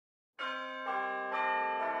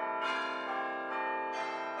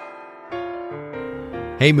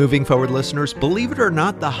Hey, Moving Forward listeners, believe it or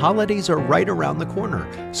not, the holidays are right around the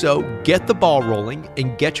corner. So get the ball rolling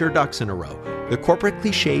and get your ducks in a row. The Corporate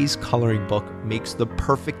Cliches coloring book makes the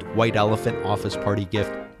perfect white elephant office party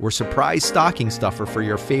gift or surprise stocking stuffer for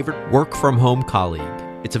your favorite work-from-home colleague.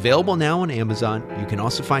 It's available now on Amazon. You can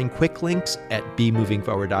also find quick links at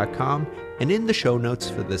bemovingforward.com and in the show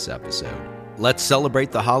notes for this episode. Let's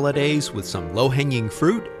celebrate the holidays with some low-hanging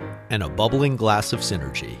fruit and a bubbling glass of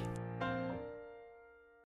synergy.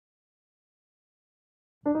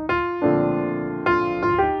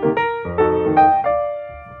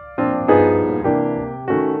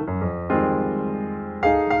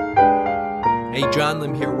 Hey, John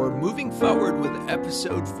Lim here. We're moving forward with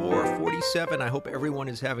episode 447. I hope everyone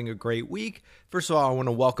is having a great week. First of all, I want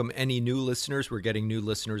to welcome any new listeners. We're getting new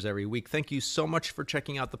listeners every week. Thank you so much for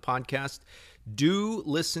checking out the podcast. Do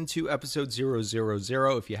listen to episode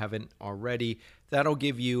 000 if you haven't already. That'll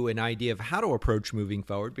give you an idea of how to approach moving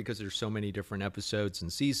forward because there's so many different episodes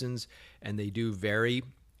and seasons, and they do vary.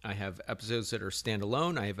 I have episodes that are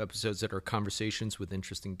standalone. I have episodes that are conversations with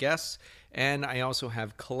interesting guests, and I also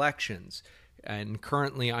have collections. And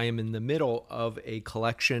currently, I am in the middle of a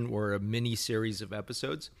collection or a mini series of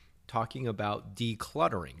episodes talking about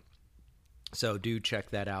decluttering. So do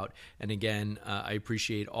check that out. And again, I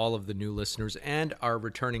appreciate all of the new listeners and our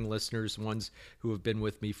returning listeners, ones who have been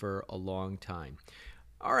with me for a long time.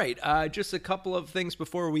 All right, just a couple of things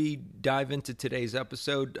before we dive into today's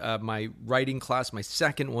episode. My writing class, my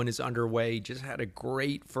second one, is underway. Just had a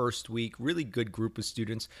great first week, really good group of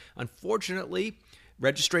students. Unfortunately,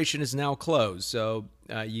 registration is now closed, so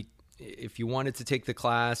if you wanted to take the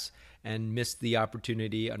class and missed the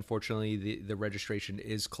opportunity, unfortunately, the registration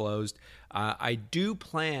is closed. I do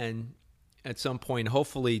plan at some point,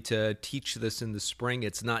 hopefully, to teach this in the spring.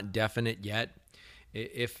 It's not definite yet.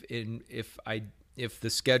 If the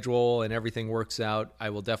schedule and everything works out, I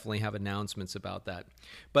will definitely have announcements about that.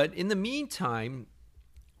 But in the meantime,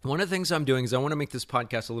 one of the things I'm doing is I want to make this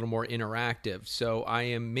podcast a little more interactive. So I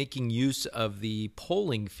am making use of the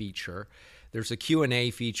polling feature. There's a Q&A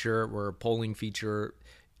feature or a polling feature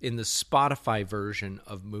in the Spotify version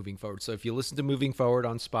of Moving Forward. So if you listen to Moving Forward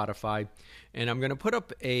on Spotify, and I'm going to put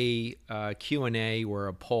up a Q&A or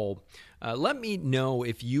a poll, let me know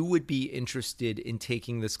if you would be interested in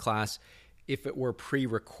taking this class if it were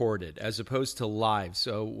pre-recorded as opposed to live.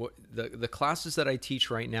 So the classes that I teach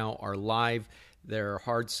right now are live. They're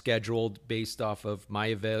hard scheduled based off of my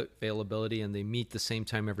availability, and they meet the same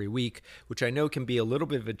time every week, which I know can be a little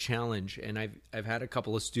bit of a challenge. And I've had a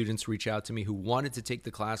couple of students reach out to me who wanted to take the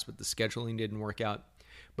class, but the scheduling didn't work out.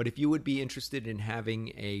 But if you would be interested in having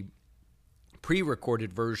a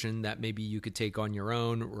pre-recorded version that maybe you could take on your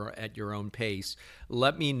own or at your own pace,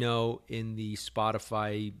 let me know in the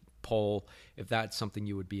Spotify poll if that's something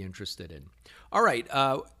you would be interested in. All right.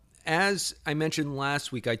 As I mentioned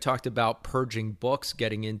last week, I talked about purging books,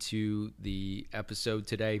 getting into the episode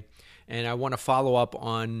today, and I want to follow up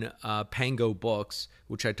on Pango Books,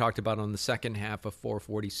 which I talked about on the second half of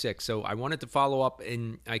 446. So I wanted to follow up,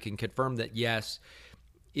 and I can confirm that, yes,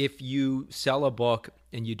 if you sell a book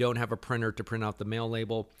and you don't have a printer to print out the mail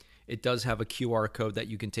label, it does have a QR code that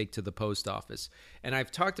you can take to the post office. And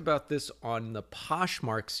I've talked about this on the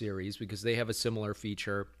Poshmark series because they have a similar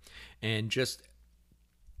feature, and just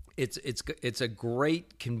it's a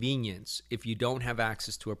great convenience if you don't have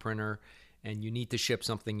access to a printer and you need to ship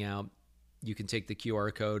something out. You can take the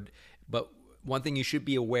QR code, but one thing you should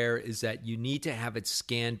be aware is that you need to have it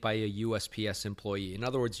scanned by a USPS employee. In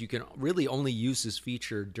other words, you can really only use this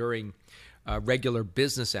feature during regular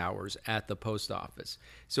business hours at the post office.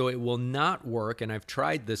 So it will not work, and I've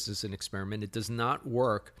tried this as an experiment. It does not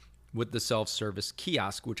work with the self-service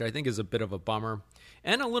kiosk, which I think is a bit of a bummer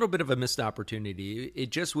and a little bit of a missed opportunity.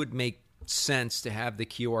 It just would make sense to have the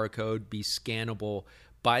QR code be scannable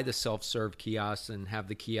by the self-serve kiosk and have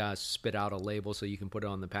the kiosk spit out a label so you can put it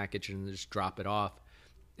on the package and just drop it off.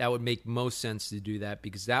 That would make most sense to do that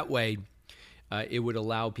because that way it would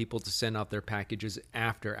allow people to send out their packages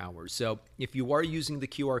after hours. So if you are using the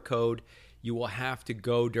QR code, you will have to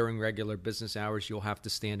go during regular business hours. You'll have to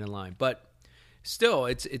stand in line. But still,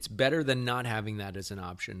 it's better than not having that as an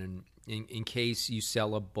option. And in case you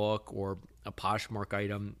sell a book or a Poshmark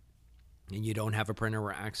item and you don't have a printer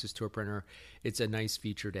or access to a printer, it's a nice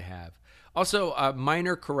feature to have. Also, a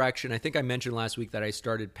minor correction. I think I mentioned last week that I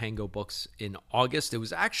started Pango Books in August. It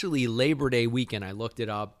was actually Labor Day weekend. I looked it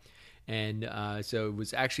up. And so it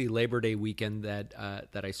was actually Labor Day weekend that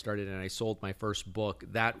I started, and I sold my first book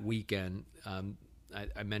that weekend.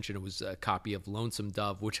 I mentioned it was a copy of Lonesome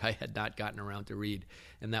Dove, which I had not gotten around to read,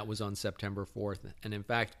 and that was on September 4th. And in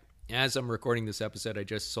fact, as I'm recording this episode, I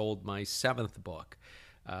just sold my 7th book.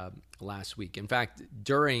 last week. In fact,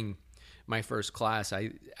 during my first class,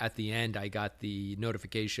 at the end I got the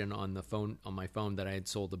notification on my phone that I had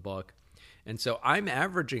sold a book. And so I'm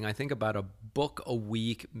averaging, I think, about a book a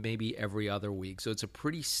week, maybe every other week. So it's a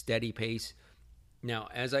pretty steady pace. Now,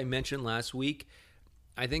 as I mentioned last week,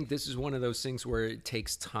 I think this is one of those things where it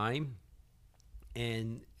takes time.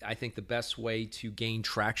 And I think the best way to gain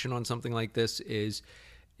traction on something like this is,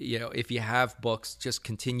 if you have books, just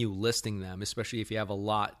continue listing them, especially if you have a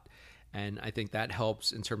lot. And I think that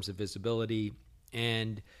helps in terms of visibility,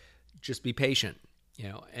 and just be patient,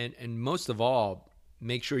 and most of all,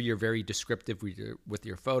 make sure you're very descriptive with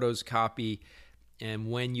your photos, copy,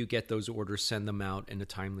 and when you get those orders, send them out in a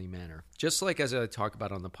timely manner, just like as I talk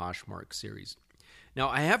about on the Poshmark series. Now,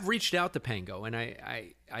 I have reached out to Pango, and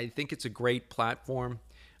I think it's a great platform.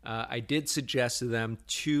 I did suggest to them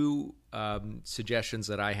two suggestions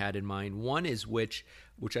that I had in mind. One is which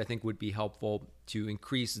I think would be helpful to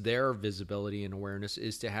increase their visibility and awareness,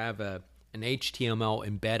 is to have an HTML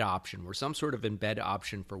embed option, or some sort of embed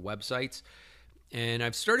option for websites. And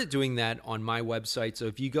I've started doing that on my website. So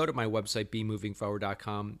if you go to my website,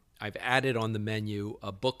 bemovingforward.com, I've added on the menu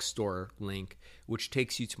a bookstore link, which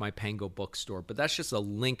takes you to my Pango bookstore. But that's just a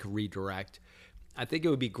link redirect. I think it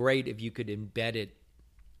would be great if you could embed it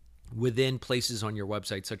within places on your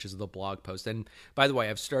website, such as the blog post. And by the way,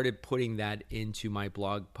 I've started putting that into my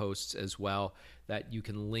blog posts as well, that you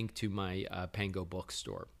can link to my Pango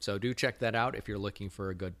bookstore. So do check that out if you're looking for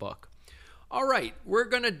a good book. All right, we're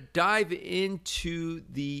going to dive into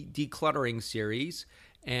the decluttering series,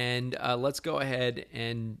 and let's go ahead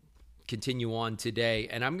and continue on today.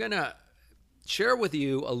 And I'm going to share with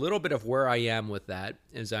you a little bit of where I am with that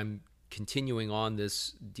as I'm continuing on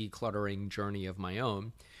this decluttering journey of my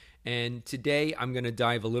own. And today I'm going to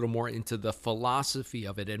dive a little more into the philosophy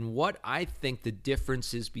of it and what I think the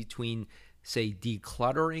difference is between, say,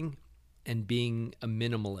 decluttering and being a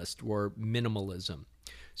minimalist, or minimalism.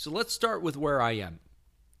 So let's start with where I am.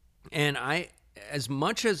 And as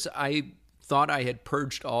much as I thought I had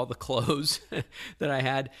purged all the clothes that I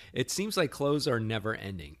had, it seems like clothes are never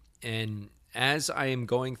ending. And as I am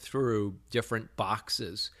going through different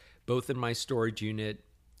boxes, both in my storage unit,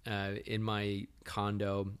 in my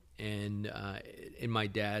condo, and in my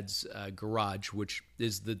dad's garage, which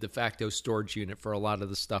is the de facto storage unit for a lot of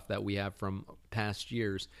the stuff that we have from past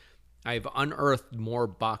years, I've unearthed more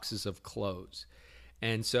boxes of clothes.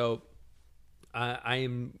 And so I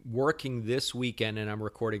am working this weekend, and I'm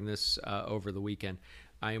recording this over the weekend.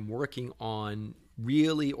 I am working on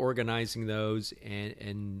really organizing those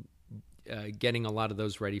and getting a lot of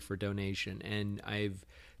those ready for donation. And I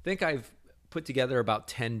think I've put together about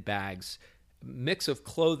 10 bags, mix of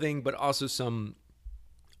clothing, but also some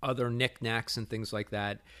other knickknacks and things like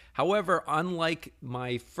that. However, unlike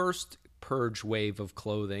my first purge wave of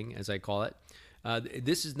clothing, as I call it,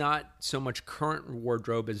 this is not so much current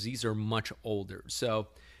wardrobe as these are much older. So,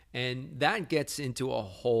 and that gets into a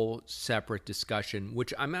whole separate discussion,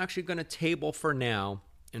 which I'm actually going to table for now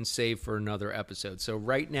and save for another episode. So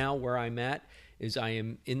right now where I'm at is I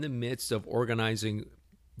am in the midst of organizing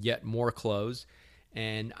yet more clothes.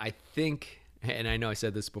 And I think, and I know I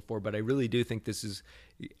said this before, but I really do think this is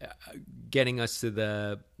getting us to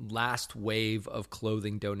the last wave of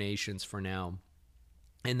clothing donations for now.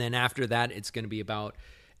 And then after that, it's going to be about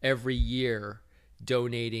every year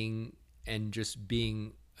donating and just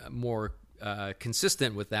being more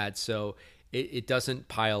consistent with that. So it doesn't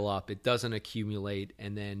pile up, it doesn't accumulate.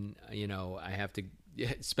 And then, I have to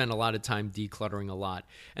spend a lot of time decluttering a lot.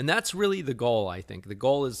 And that's really the goal, I think. The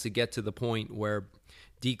goal is to get to the point where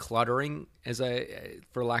decluttering,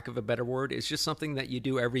 for lack of a better word, is just something that you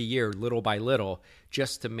do every year, little by little,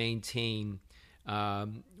 just to maintain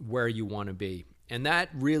where you want to be. And that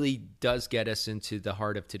really does get us into the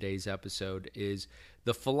heart of today's episode, is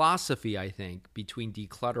the philosophy, I think, between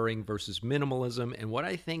decluttering versus minimalism, and what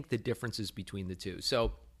I think the difference is between the two.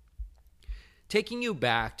 So taking you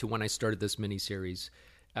back to when I started this mini-series,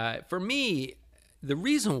 for me, the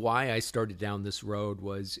reason why I started down this road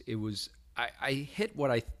was I hit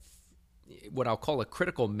what I'll call a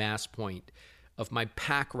critical mass point of my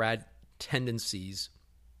pack rat tendencies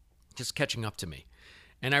just catching up to me.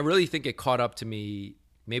 And I really think it caught up to me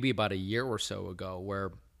maybe about a year or so ago,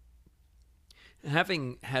 where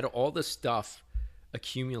having had all this stuff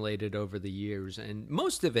accumulated over the years, and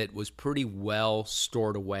most of it was pretty well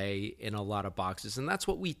stored away in a lot of boxes. And that's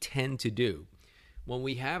what we tend to do. When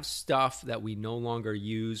we have stuff that we no longer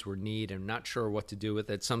use or need and not sure what to do with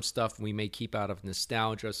it, some stuff we may keep out of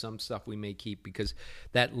nostalgia, some stuff we may keep because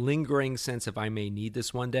that lingering sense of I may need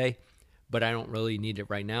this one day, but I don't really need it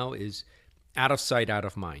right now, is out of sight, out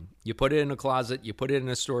of mind. You put it in a closet, you put it in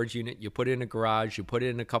a storage unit, you put it in a garage, you put it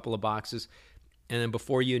in a couple of boxes, and then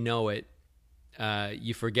before you know it,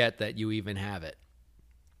 you forget that you even have it.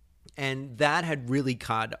 And that had really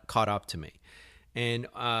caught up to me. And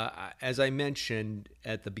as I mentioned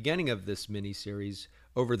at the beginning of this mini-series,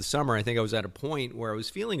 over the summer, I think I was at a point where I was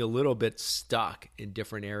feeling a little bit stuck in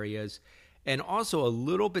different areas and also a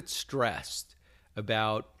little bit stressed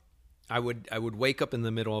about I would wake up in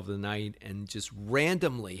the middle of the night and just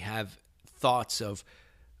randomly have thoughts of,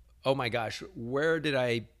 oh my gosh, where did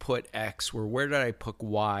I put X or where did I put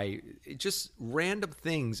Y? Just random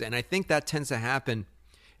things. And I think that tends to happen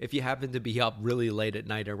if you happen to be up really late at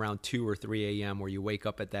night around 2 or 3 a.m. where you wake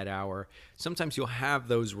up at that hour. Sometimes you'll have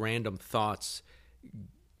those random thoughts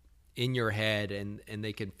in your head and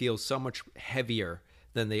they can feel so much heavier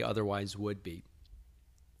than they otherwise would be.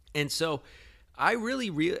 And so I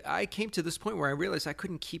came to this point where I realized I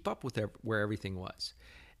couldn't keep up with where everything was.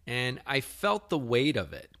 And I felt the weight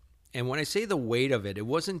of it. And when I say the weight of it, it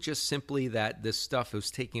wasn't just simply that this stuff was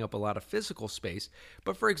taking up a lot of physical space.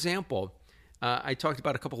 But for example, I talked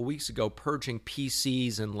about a couple of weeks ago purging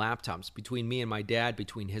PCs and laptops between me and my dad,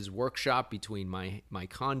 between his workshop, between my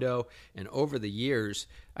condo. And over the years,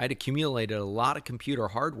 I had accumulated a lot of computer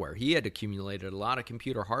hardware. He had accumulated a lot of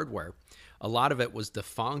computer hardware. A lot of it was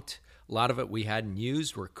defunct. A lot of it we hadn't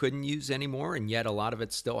used or couldn't use anymore, and yet a lot of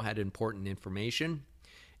it still had important information.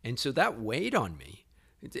 And so that weighed on me.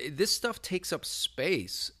 This stuff takes up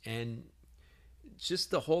space, and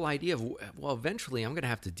just the whole idea of, well, eventually I'm going to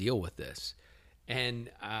have to deal with this. And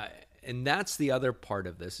that's the other part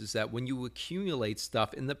of this, is that when you accumulate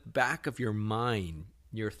stuff in the back of your mind,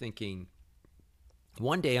 you're thinking,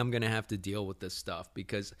 one day I'm going to have to deal with this stuff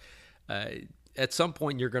because at some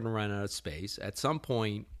point you're going to run out of space. At some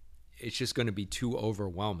point, it's just going to be too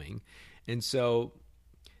overwhelming. And so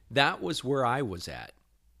that was where I was at.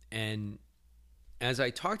 And as I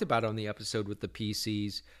talked about on the episode with the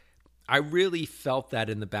PCs, I really felt that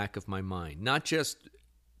in the back of my mind, not just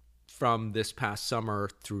from this past summer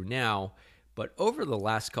through now, but over the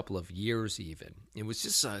last couple of years even. It was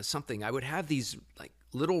just something, I would have these like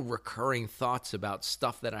little recurring thoughts about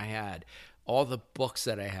stuff that I had, all the books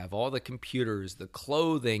that I have, all the computers, the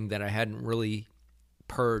clothing that I hadn't really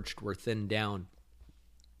purged or thinned down.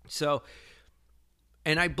 So,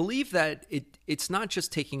 and I believe that it's not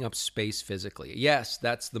just taking up space physically. Yes,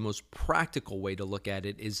 that's the most practical way to look at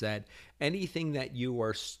it, is that anything that you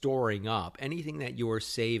are storing up, anything that you are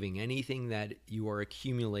saving, anything that you are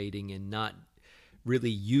accumulating and not really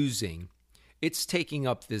using, it's taking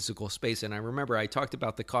up physical space. And I remember I talked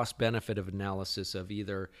about the cost-benefit of analysis of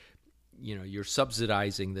either, you're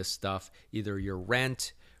subsidizing this stuff, either your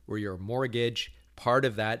rent or your mortgage. Part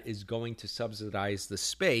of that is going to subsidize the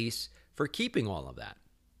space for keeping all of that.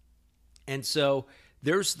 And so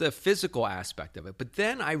there's the physical aspect of it. But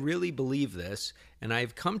then I really believe this, and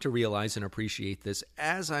I've come to realize and appreciate this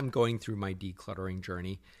as I'm going through my decluttering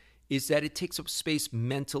journey, is that it takes up space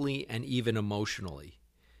mentally and even emotionally.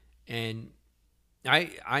 And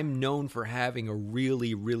I'm known for having a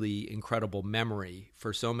really, really incredible memory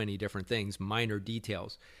for so many different things, minor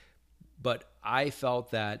details. But I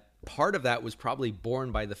felt that part of that was probably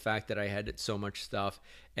born by the fact that I had so much stuff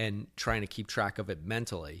and trying to keep track of it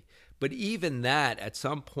mentally. But even that, at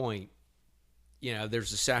some point,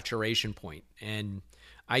 there's a saturation point, and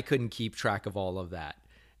I couldn't keep track of all of that.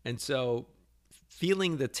 And so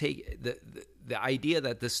feeling the idea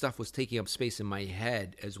that this stuff was taking up space in my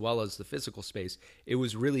head as well as the physical space, it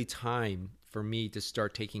was really time for me to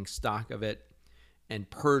start taking stock of it and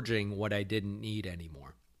purging what I didn't need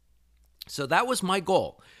anymore. So that was my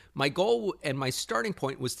goal. My goal and my starting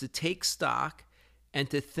point was to take stock and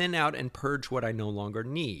to thin out and purge what I no longer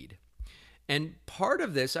need. And part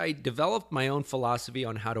of this, I developed my own philosophy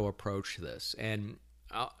on how to approach this. And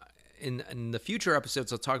in the future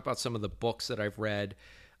episodes, I'll talk about some of the books that I've read.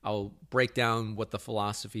 I'll break down what the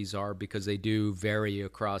philosophies are because they do vary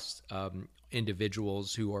across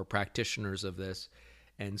individuals who are practitioners of this.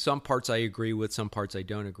 And some parts I agree with, some parts I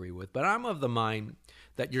don't agree with. But I'm of the mind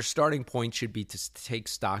that your starting point should be to take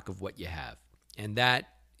stock of what you have. And that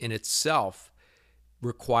in itself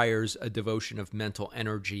requires a devotion of mental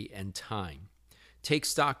energy and time. Take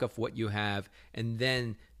stock of what you have, and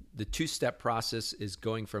then the two-step process is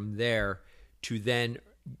going from there to then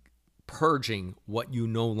purging what you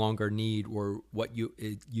no longer need or what you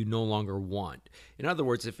no longer want. In other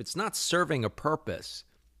words, if it's not serving a purpose,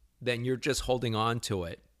 then you're just holding on to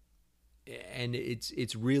it, and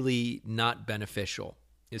it's really not beneficial,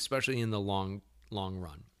 especially in the long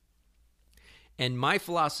run. And my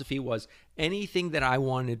philosophy was anything that I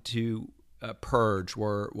wanted to purge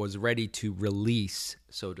was ready to release,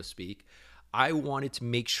 so to speak, I wanted to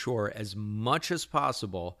make sure as much as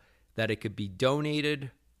possible that it could be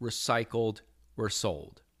donated, recycled, or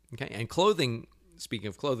sold. Okay, and clothing, speaking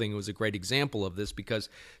of clothing, was a great example of this because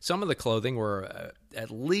some of the clothing were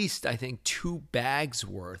at least, I think, 2 bags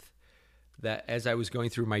worth that as I was going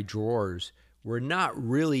through my drawers were not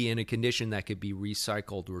really in a condition that could be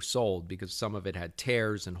recycled or sold because some of it had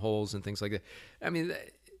tears and holes and things like that. I mean,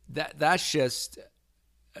 that's just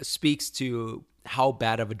speaks to how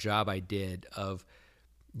bad of a job I did of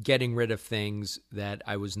getting rid of things that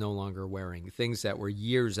I was no longer wearing, things that were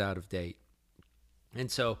years out of date. And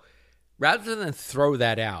so rather than throw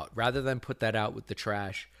that out, rather than put that out with the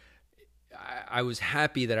trash, I was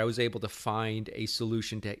happy that I was able to find a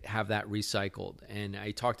solution to have that recycled. And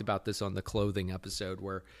I talked about this on the clothing episode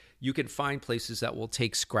where you can find places that will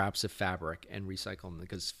take scraps of fabric and recycle them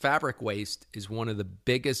because fabric waste is one of the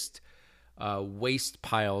biggest waste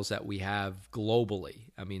piles that we have globally.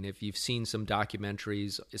 I mean, if you've seen some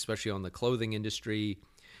documentaries, especially on the clothing industry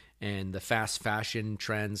and the fast fashion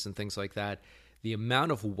trends and things like that, the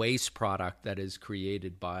amount of waste product that is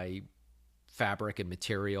created by fabric and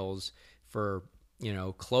materials for,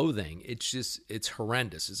 clothing, it's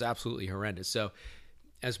horrendous. It's absolutely horrendous. So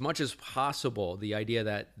as much as possible, the idea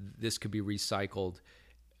that this could be recycled,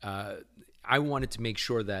 I wanted to make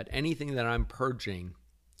sure that anything that I'm purging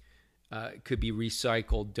could be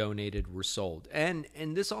recycled, donated, or sold. And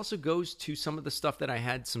this also goes to some of the stuff that I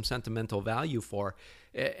had some sentimental value for.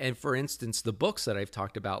 And for instance, the books that I've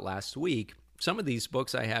talked about last week, some of these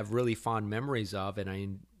books I have really fond memories of, and I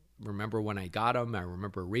remember when I got them. I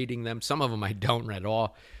remember reading them. Some of them I don't at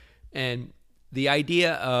all. And the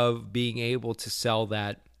idea of being able to sell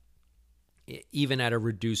that even at a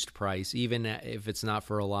reduced price, even if it's not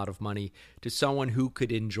for a lot of money, to someone who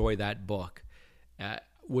could enjoy that book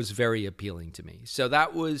was very appealing to me. So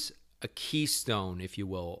that was a keystone, if you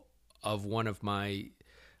will, of one of my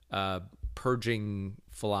purging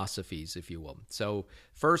philosophies, if you will. So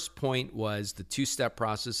first point was the 2-step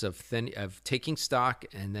process of taking stock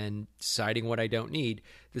and then deciding what I don't need.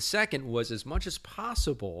 The second was, as much as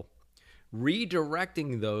possible,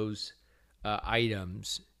 redirecting those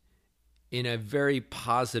items in a very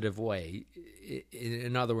positive way.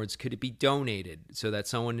 In other words, could it be donated so that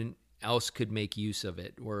someone else could make use of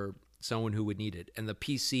it or someone who would need it? And the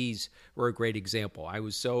PCs were a great example. I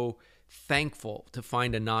was so thankful to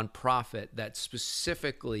find a nonprofit that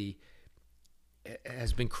specifically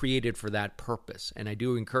has been created for that purpose. And I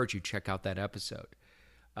do encourage you to check out that episode.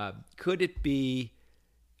 Could it be,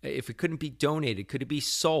 if it couldn't be donated, could it be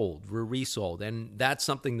sold or resold? And that's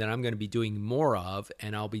something that I'm going to be doing more of.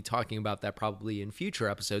 And I'll be talking about that probably in future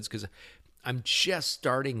episodes because I'm just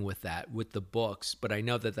starting with that, with the books. But I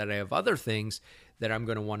know that I have other things that I'm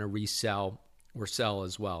going to want to resell or sell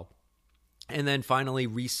as well. And then finally,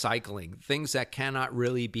 recycling, things that cannot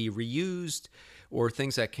really be reused or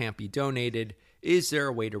things that can't be donated. Is there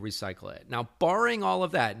a way to recycle it? Now, barring all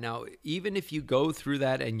of that, now, even if you go through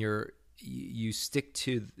that and you stick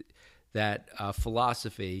to that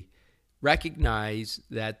philosophy, recognize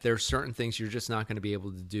that there are certain things you're just not going to be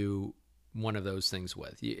able to do one of those things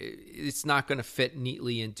with. It's not going to fit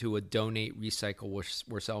neatly into a donate, recycle,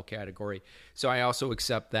 or sell category. So I also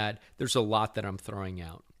accept that there's a lot that I'm throwing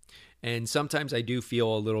out. And sometimes I do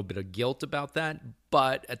feel a little bit of guilt about that,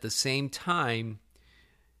 but at the same time,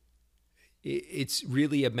 it's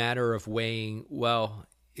really a matter of weighing, well,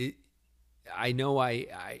 I know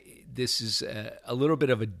this is a little bit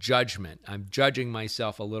of a judgment. I'm judging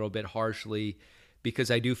myself a little bit harshly because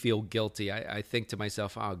I do feel guilty. I think to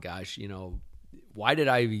myself, oh gosh, why did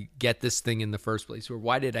I get this thing in the first place? Or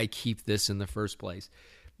why did I keep this in the first place?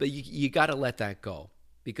 But you got to let that go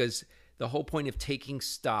because the whole point of taking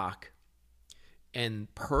stock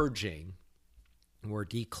and purging or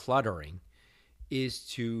decluttering is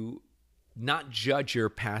to not judge your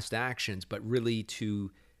past actions, but really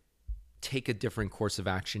to take a different course of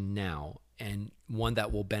action now and one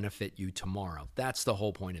that will benefit you tomorrow. That's the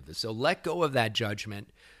whole point of this. So let go of that judgment.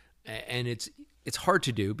 And it's hard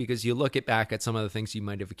to do because you look back at some of the things you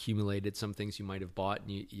might have accumulated, some things you might have bought,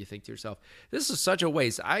 and you think to yourself, this is such a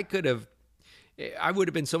waste. I would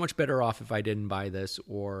have been so much better off if I didn't buy this,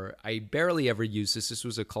 or I barely ever used this. This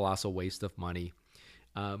was a colossal waste of money.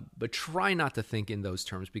 But try not to think in those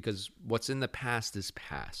terms because what's in the past is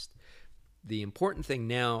past. The important thing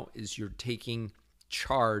now is you're taking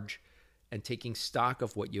charge and taking stock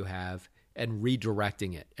of what you have and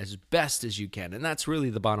redirecting it as best as you can. And that's really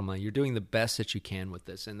the bottom line. You're doing the best that you can with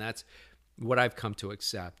this. And that's what I've come to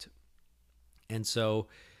accept. And so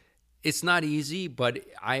It's not easy, but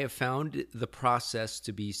I have found the process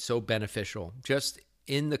to be so beneficial. Just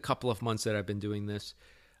in the couple of months that I've been doing this,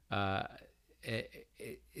 uh,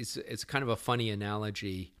 it's kind of a funny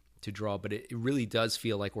analogy to draw, but it really does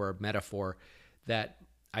feel like we're a metaphor that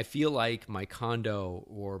I feel like my condo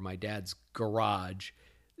or my dad's garage,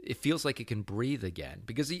 it feels like it can breathe again,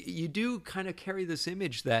 because you do kind of carry this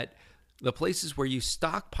image that the places where you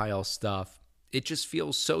stockpile stuff, it just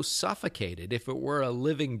feels so suffocated. If it were a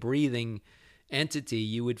living, breathing entity,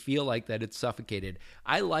 you would feel like that it's suffocated.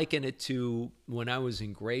 I liken it to when I was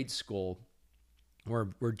in grade school,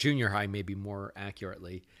 or junior high, maybe more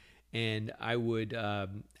accurately, and I would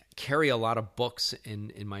carry a lot of books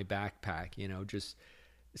in my backpack, just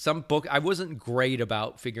some book. I wasn't great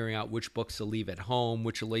about figuring out which books to leave at home,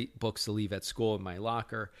 which books to leave at school in my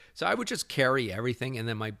locker. So I would just carry everything, and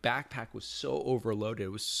then my backpack was so overloaded. It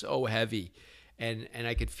was so heavy, and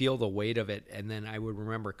I could feel the weight of it. And then I would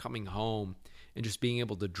remember coming home and just being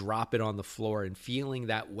able to drop it on the floor and feeling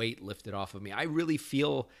that weight lifted off of me. I really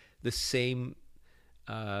feel the same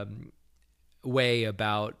way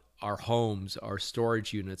about our homes, our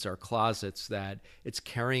storage units, our closets, that it's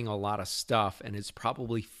carrying a lot of stuff, and it's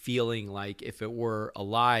probably feeling like if it were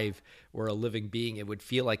alive or a living being, it would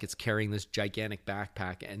feel like it's carrying this gigantic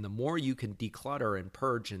backpack. And the more you can declutter and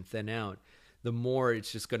purge and thin out, the more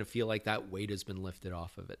it's just going to feel like that weight has been lifted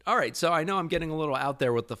off of it. All right, so I know I'm getting a little out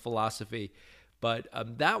there with the philosophy, but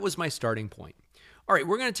that was my starting point. All right,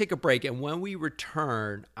 we're going to take a break, and when we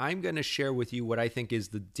return, I'm going to share with you what I think is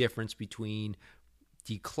the difference between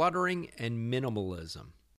decluttering and minimalism.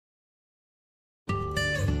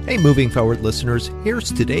 Hey, Moving Forward listeners,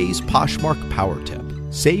 here's today's Poshmark Power Tip.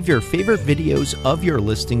 Save your favorite videos of your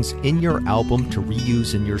listings in your album to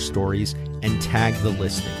reuse in your stories and tag the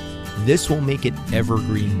listing. This will make it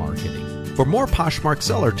evergreen marketing. For more Poshmark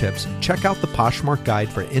seller tips, check out the Poshmark Guide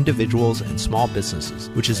for Individuals and Small Businesses,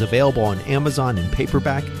 which is available on Amazon in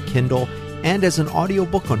paperback, Kindle, and as an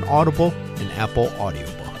audiobook on Audible and Apple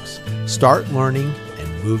Audiobooks. Start learning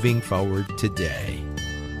and moving forward today.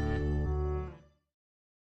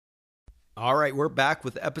 All right, we're back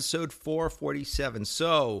with episode 447.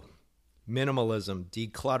 So, minimalism,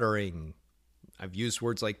 decluttering. I've used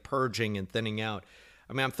words like purging and thinning out.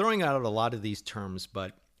 I mean, I'm throwing out a lot of these terms,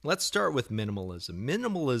 but let's start with minimalism.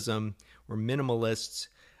 Minimalism, or minimalists,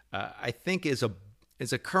 I think is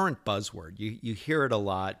a current buzzword. You hear it a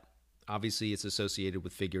lot. Obviously, it's associated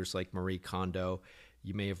with figures like Marie Kondo.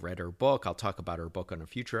 You may have read her book. I'll talk about her book on a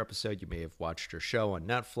future episode. You may have watched her show on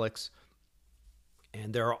Netflix.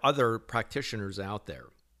 And there are other practitioners out there.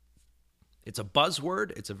 It's a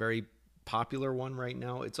buzzword. It's a very popular one right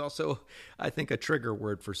now. It's also, I think, a trigger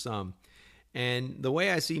word for some. And the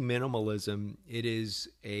way I see minimalism, it is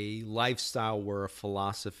a lifestyle or a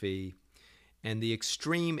philosophy. And the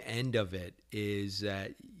extreme end of it is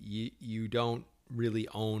that you don't really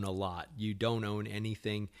own a lot. You don't own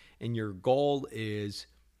anything. And your goal is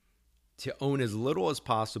to own as little as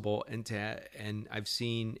possible. And I've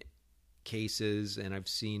seen cases and I've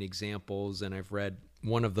seen examples, and I've read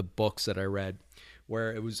one of the books that I read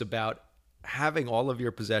where it was about having all of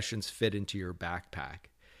your possessions fit into your backpack.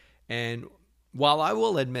 And while I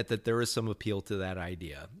will admit that there is some appeal to that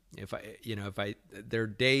idea, there are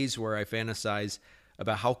days where I fantasize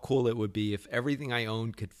about how cool it would be if everything I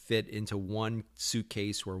owned could fit into one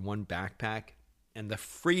suitcase or one backpack, and the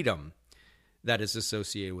freedom that is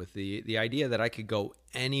associated with the idea that I could go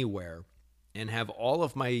anywhere and have all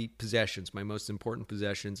of my possessions, my most important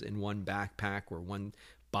possessions, in one backpack or one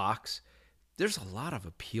box. There's a lot of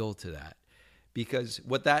appeal to that, because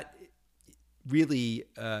what that really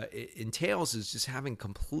entails is just having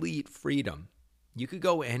complete freedom. You could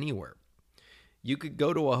go anywhere. You could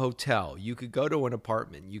go to a hotel. You could go to an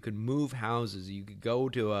apartment. You could move houses. You could go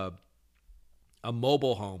to a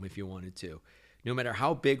mobile home if you wanted to. No matter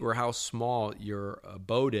how big or how small your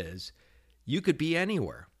abode is, you could be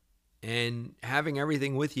anywhere. And having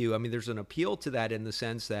everything with you, I mean, there's an appeal to that in the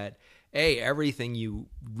sense that, A, everything you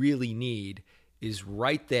really need is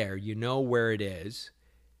right there. You know where it is.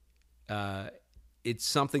 It's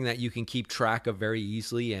something that you can keep track of very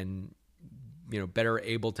easily and, better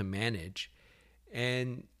able to manage.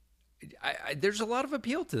 And there's a lot of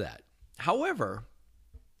appeal to that. However,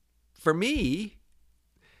 for me,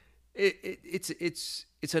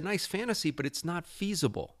 it's a nice fantasy, but it's not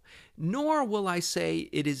feasible. Nor will I say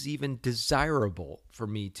it is even desirable for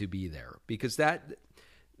me to be there, because that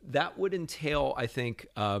would entail, I think,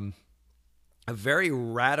 a very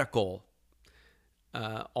radical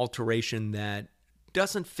alteration that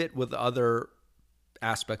doesn't fit with other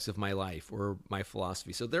aspects of my life or my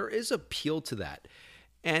philosophy. So there is appeal to that.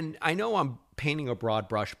 And I know I'm painting a broad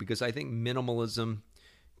brush because I think minimalism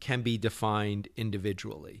can be defined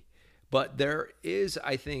individually. But there is,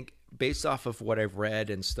 I think, based off of what I've read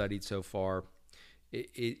and studied so far,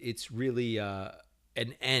 it's really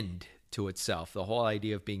an end to itself. The whole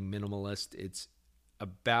idea of being minimalist, it's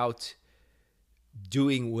about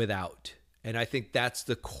doing without. And I think that's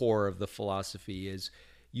the core of the philosophy is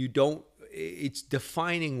it's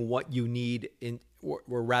defining what you need or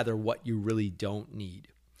rather what you really don't need.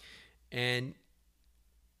 And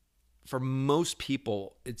for most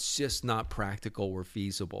people, it's just not practical or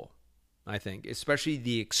feasible, I think, especially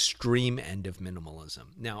the extreme end of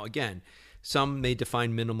minimalism. Now, again, some may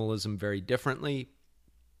define minimalism very differently,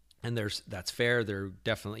 and that's fair. There are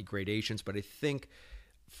definitely gradations, but I think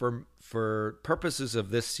for purposes of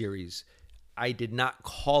this series, I did not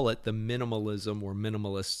call it the minimalism or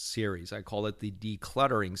minimalist series. I call it the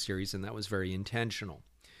decluttering series, and that was very intentional.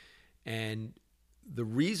 And the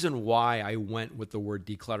reason why I went with the word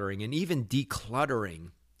decluttering, and even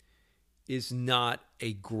decluttering is not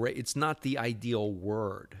it's not the ideal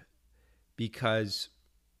word, because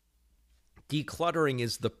decluttering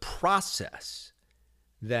is the process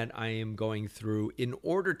that I am going through in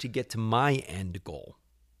order to get to my end goal.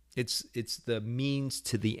 It's the means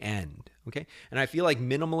to the end, okay? And I feel like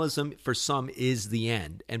minimalism for some is the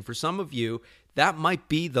end. And for some of you, that might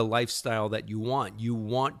be the lifestyle that you want. You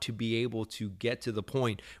want to be able to get to the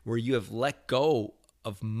point where you have let go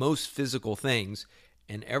of most physical things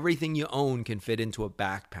and everything you own can fit into a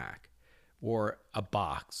backpack or a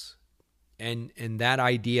box. And that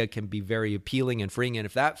idea can be very appealing and freeing. And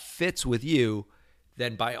if that fits with you,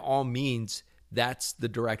 then by all means, that's the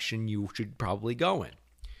direction you should probably go in.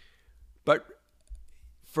 But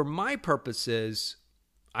for my purposes,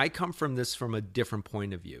 I come from this from a different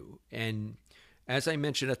point of view. And as I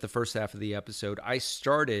mentioned at the first half of the episode, I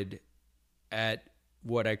started at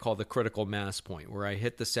what I call the critical mass point, where I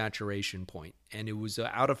hit the saturation point. And it was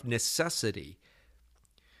out of necessity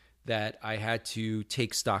that I had to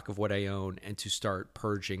take stock of what I own and to start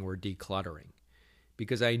purging or decluttering,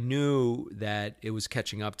 because I knew that it was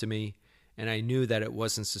catching up to me. And I knew that it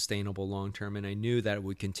wasn't sustainable long term, and I knew that it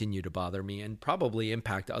would continue to bother me and probably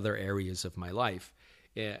impact other areas of my life,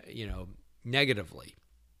 negatively.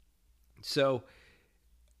 So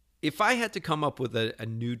if I had to come up with a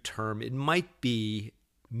new term, it might be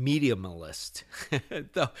mediumalist,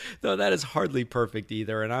 though that is hardly perfect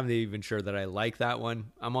either, and I'm not even sure that I like that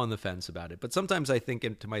one. I'm on the fence about it. But sometimes I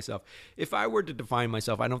think to myself, if I were to define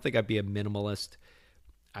myself, I don't think I'd be a minimalist.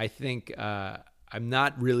 I think I'm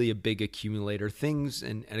not really a big accumulator. Things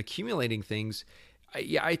and accumulating things,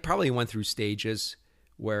 I probably went through stages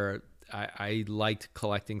where I liked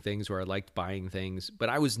collecting things, where I liked buying things, but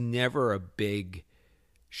I was never a big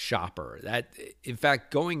shopper. In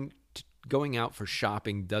fact, going out for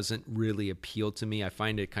shopping doesn't really appeal to me. I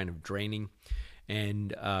find it kind of draining.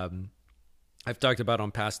 And I've talked about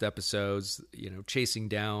on past episodes, chasing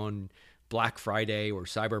down Black Friday or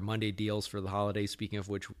Cyber Monday deals for the holidays, speaking of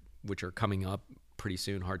which are coming up pretty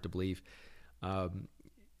soon, hard to believe.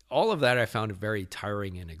 All of that I found very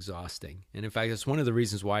tiring and exhausting. And in fact, it's one of the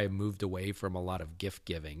reasons why I moved away from a lot of gift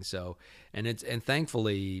giving. So, and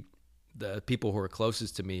thankfully, the people who are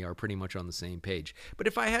closest to me are pretty much on the same page. But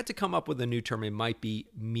if I had to come up with a new term, it might be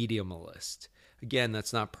mediumalist. Again,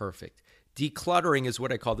 that's not perfect. Decluttering is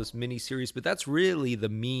what I call this mini-series, but that's really the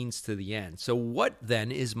means to the end. So what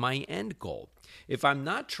then is my end goal? If I'm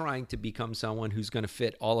not trying to become someone who's going to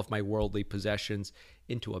fit all of my worldly possessions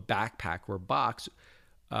into a backpack or box,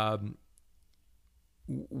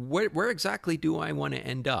 where exactly do I want to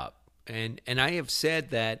end up? And I have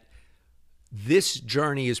said that this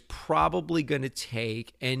journey is probably going to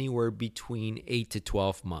take anywhere between 8 to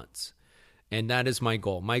 12 months. And that is my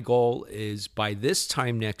goal. My goal is by this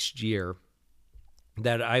time next year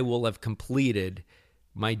that I will have completed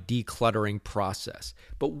my decluttering process.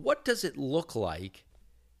 But what does it look like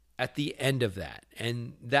at the end of that?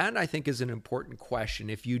 And that, I think, is an important question.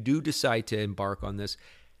 If you do decide to embark on this,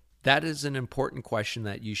 that is an important question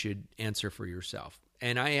that you should answer for yourself.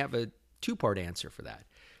 And I have a two-part answer for that.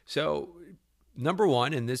 So number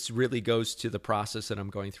one, and this really goes to the process that I'm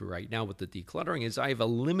going through right now with the decluttering, is I've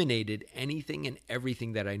eliminated anything and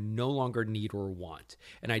everything that I no longer need or want.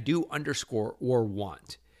 And I do underscore or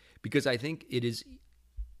want, because I think it is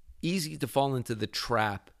easy to fall into the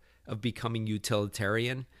trap of becoming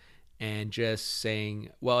utilitarian and just saying,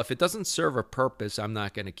 well, if it doesn't serve a purpose, I'm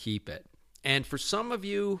not going to keep it. And for some of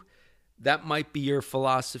you, that might be your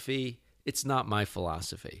philosophy. It's not my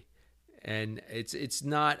philosophy. And it's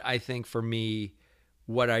not, I think, for me,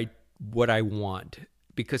 what I want.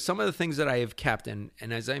 Because some of the things that I have kept, and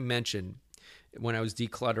as I mentioned, when I was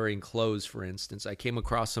decluttering clothes, for instance, I came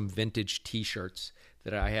across some vintage T-shirts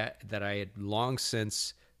that I had long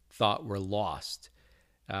since thought were lost.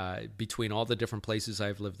 Between all the different places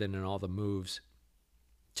I've lived in and all the moves,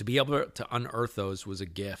 to be able to unearth those was a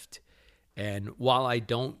gift. And while I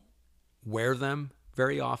don't wear them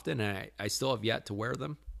very often, and I still have yet to wear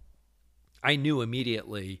them, I knew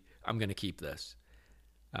immediately I'm going to keep this.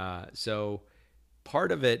 So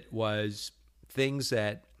part of it was things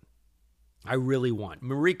that I really want.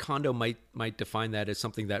 Marie Kondo might define that as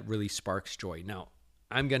something that really sparks joy. Now,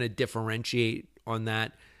 I'm going to differentiate on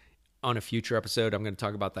that on a future episode. I'm going to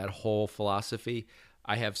talk about that whole philosophy.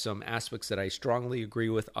 I have some aspects that I strongly agree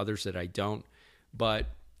with, others that I don't. But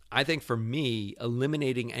I think for me,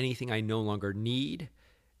 eliminating anything I no longer need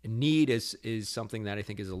is something that I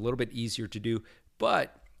think is a little bit easier to do,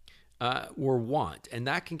 but or want. And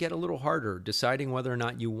that can get a little harder, deciding whether or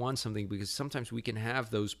not you want something, because sometimes we can have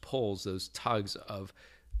those pulls, those tugs of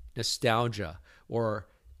nostalgia, or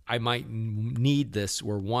I might need this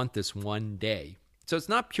or want this one day. So it's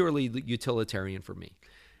not purely utilitarian for me.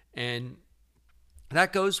 And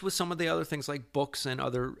that goes with some of the other things like books and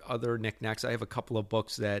other knickknacks. I have a couple of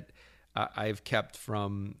books that I've kept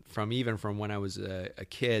from when I was a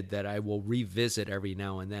kid that I will revisit every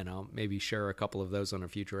now and then. I'll maybe share a couple of those on a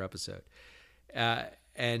future episode.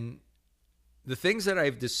 And the things that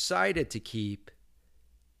I've decided to keep,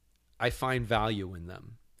 I find value in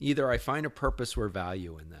them. Either I find a purpose or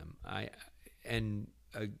value in them.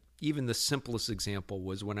 Even the simplest example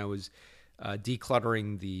was when I was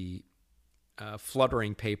decluttering the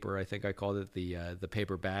fluttering paper. I think I called it the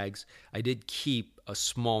paper bags. I did keep a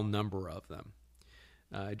small number of them,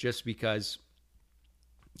 just because,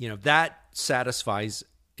 that satisfies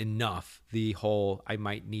enough the whole I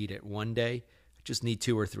might need it one day. I just need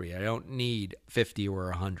 2 or 3. I don't need 50 or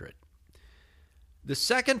 100. The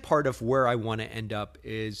second part of where I want to end up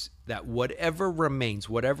is that whatever remains,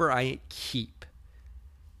 whatever I keep,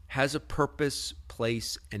 has a purpose,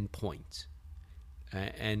 place, and point.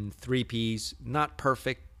 And 3 Ps, not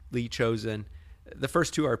perfectly chosen. The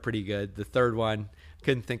first 2 are pretty good. The third one,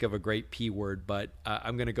 couldn't think of a great P word, but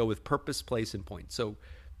I'm going to go with purpose, place, and point. So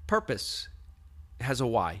purpose has a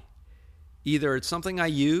why. Either it's something I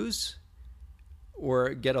use or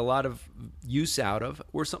get a lot of use out of,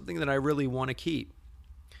 or something that I really want to keep.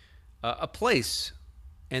 A place,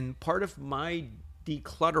 and part of my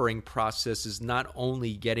decluttering process is not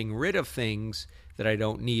only getting rid of things that I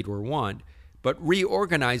don't need or want, but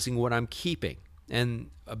reorganizing what I'm keeping.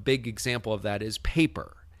 And a big example of that is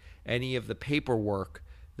paper. Any of the paperwork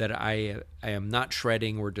that I am not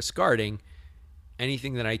shredding or discarding,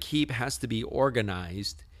 anything that I keep has to be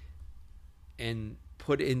organized and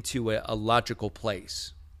put into a logical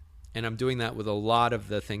place. And I'm doing that with a lot of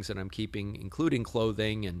the things that I'm keeping, including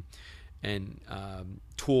clothing and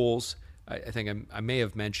tools. I think I may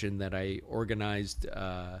have mentioned that I organized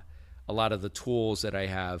a lot of the tools that I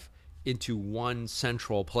have into one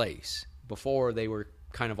central place. Before, they were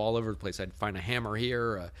kind of all over the place. I'd find a hammer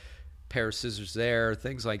here, a pair of scissors there,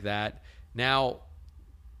 things like that. Now,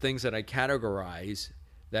 things that I categorize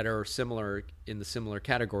that are similar in the similar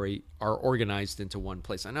category are organized into one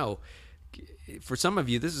place. I know for some of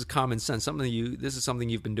you, this is common sense. This is something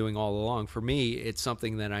you've been doing all along. For me, it's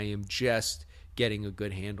something that I am just getting a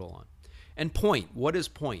good handle on. And point, what is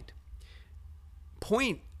point?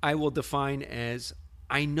 Point I will define as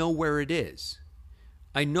I know where it is.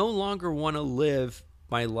 I no longer want to live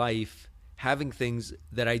my life having things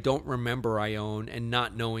that I don't remember I own and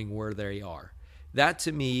not knowing where they are. That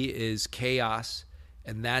to me is chaos,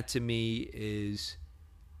 and that to me is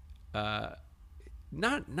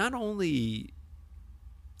not only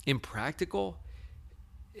impractical,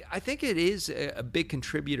 I think it is a big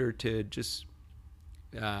contributor to just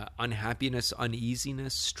unhappiness,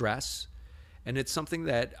 uneasiness, stress. And it's something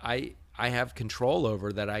that I have control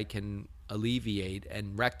over, that I can alleviate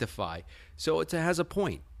and rectify. So it has a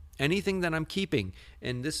point. Anything that I'm keeping,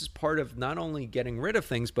 and this is part of not only getting rid of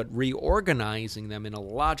things, but reorganizing them in a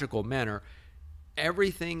logical manner.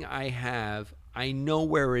 Everything I have, I know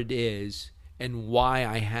where it is and why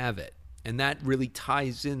I have it. And that really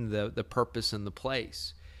ties in the purpose and the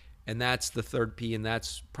place. And that's the third P, and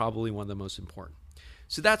that's probably one of the most important.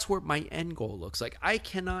 So that's what my end goal looks like. I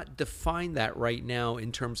cannot define that right now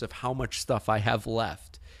in terms of how much stuff I have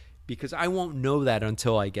left, because I won't know that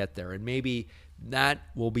until I get there. And maybe that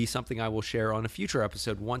will be something I will share on a future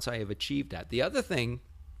episode once I have achieved that. The other thing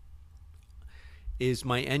is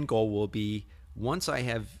my end goal will be, once I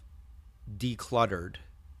have decluttered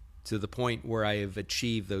to the point where I have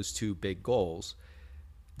achieved those 2 big goals,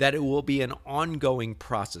 that it will be an ongoing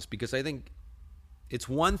process. Because I think it's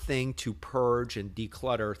one thing to purge and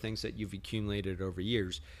declutter things that you've accumulated over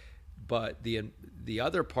years, but the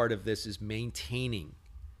other part of this is maintaining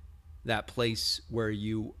that place where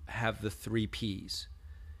you have the 3 Ps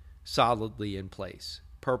solidly in place: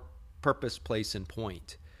 purpose, place, and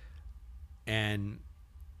point. And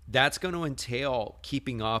that's going to entail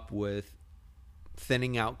keeping up with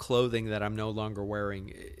thinning out clothing that I'm no longer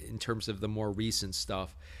wearing in terms of the more recent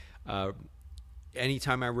stuff.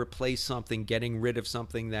 Anytime I replace something, getting rid of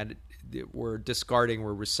something that we're discarding,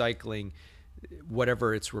 we're recycling,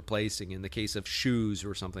 whatever it's replacing, in the case of shoes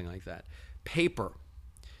or something like that. Paper.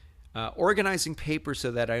 Organizing paper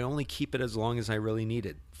so that I only keep it as long as I really need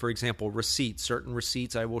it. For example, receipts. Certain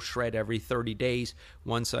receipts I will shred every 30 days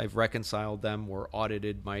once I've reconciled them or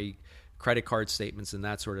audited my credit card statements and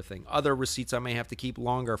that sort of thing. Other receipts I may have to keep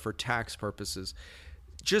longer for tax purposes.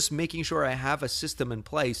 Just making sure I have a system in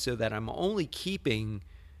place so that I'm only keeping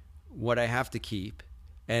what I have to keep,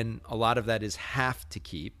 and a lot of that is have to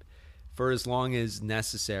keep, for as long as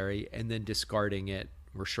necessary, and then discarding it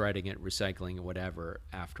or shredding it, recycling it, whatever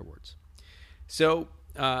afterwards. So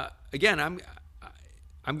again, I'm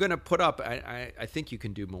going to put up. I think you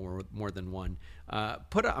can do more than one. I'm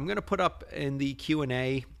going to put up in the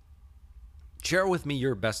Q&A. Share with me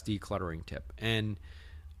your best decluttering tip, and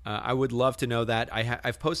I would love to know that.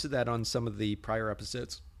 I've posted that on some of the prior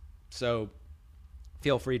episodes, so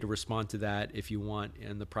feel free to respond to that if you want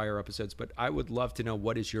in the prior episodes. But I would love to know,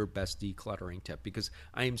 what is your best decluttering tip, because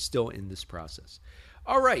I am still in this process.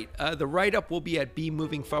 All right, the write-up will be at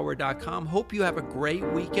bemovingforward.com. Hope you have a great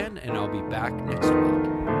weekend, and I'll be back next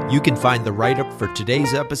week. You can find the write-up for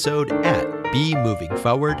today's episode at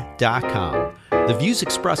bemovingforward.com. The views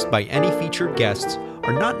expressed by any featured guests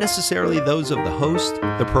are not necessarily those of the host,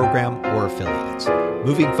 the program, or affiliates.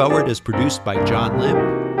 Moving Forward is produced by John Lim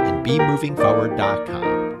and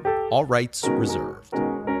bemovingforward.com. All rights reserved.